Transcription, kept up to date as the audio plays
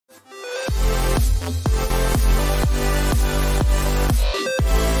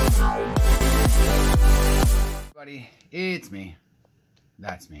It's me.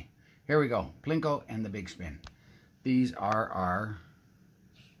 That's me. Here we go. PLINKO and the big spin. These are our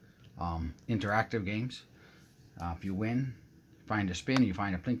interactive games. If you win, find a spin, you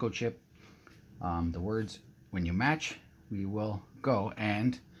find a PLINKO chip. The words, when you match, we will go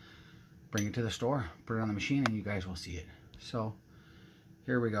and bring it to the store, put it on the machine, and you guys will see it. So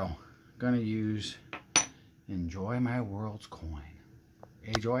here we go. Gonna use Enjoy My World's coin.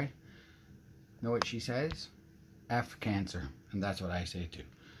 Hey Joy, know what she says? F cancer. And that's what I say too.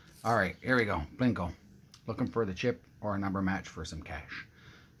 Alright, here we go. PLINKO. Looking for the chip or a number match for some cash.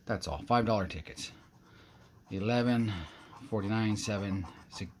 That's all. $5 tickets. 11, 49, 7,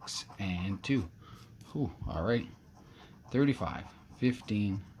 6, and 2. Ooh, alright. 35,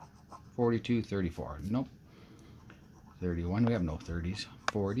 15, 42, 34. Nope. 31. We have no 30s.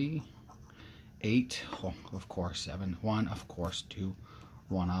 40. 8. Oh, of course. 7. 1. Of course. 2.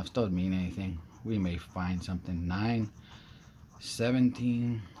 1 offs. Doesn't mean anything. We may find something. 9.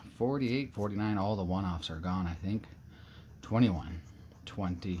 17. 48. 49. All the 1 offs are gone, I think. 21.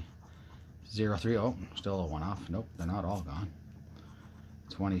 20. 03. Oh, still a 1 off. Nope, they're not all gone.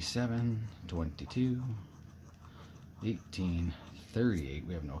 27. 22. 18. 38.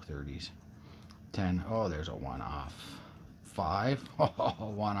 We have no 30s. 10. Oh, there's a 1 off. 5.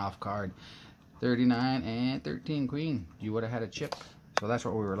 Oh, 1 off card. 39 and 13 queen. You would have had a chip. So that's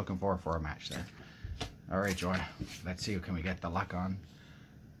what we were looking for a match there. All right, Joy. Let's see, can we get the luck on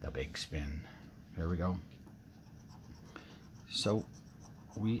the big spin? Here we go. So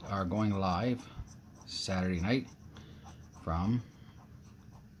we are going live Saturday night from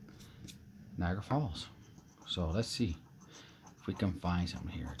Niagara Falls. So let's see if we can find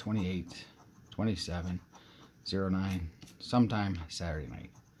something here. 28, 27, 09, sometime Saturday night.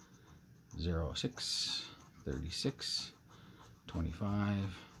 06, 36, 25,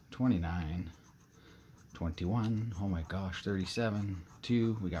 29, 21, oh my gosh, 37,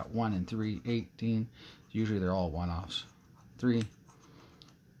 2, we got 1 and 3, 18, usually they're all 1-offs, 3,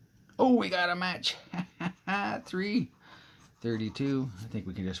 oh, we got a match, 3, 32, I think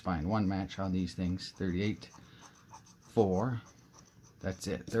we can just find one match on these things, 38, 4, that's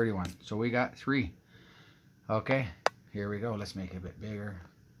it, 31, so we got 3, okay, here we go, let's make it a bit bigger.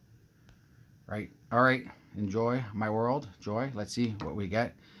 Right, all right, enjoy my world, Joy. Let's see what we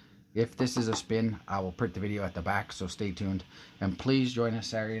get. If this is a spin, I will print the video at the back, so stay tuned. And please join us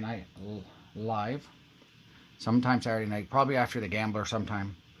Saturday night live. Sometime Saturday night, probably after the Gambler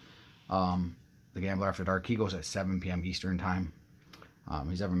sometime. The Gambler After Dark, he goes at 7 p.m. Eastern time.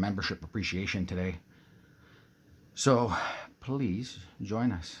 He's having membership appreciation today. So please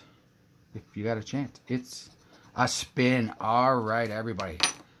join us if you got a chance. It's a spin. All right, everybody.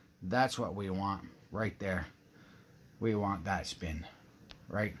 That's what we want right there. We want that spin,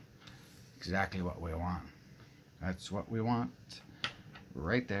 right? Exactly what we want. That's what we want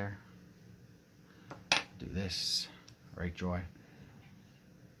right there. Do this, right, Joy?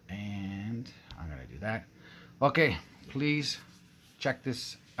 And I'm gonna do that. Okay, please check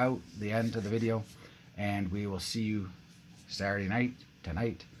this out, the end of the video, and we will see you Saturday night,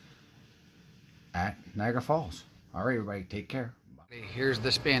 tonight, at Niagara Falls. All right, everybody, take care. Okay, here's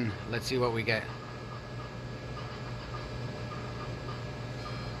the spin. Let's see what we get.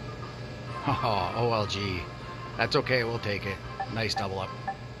 Oh, OLG. That's okay, we'll take it. Nice double up.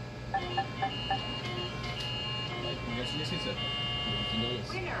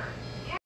 Winner.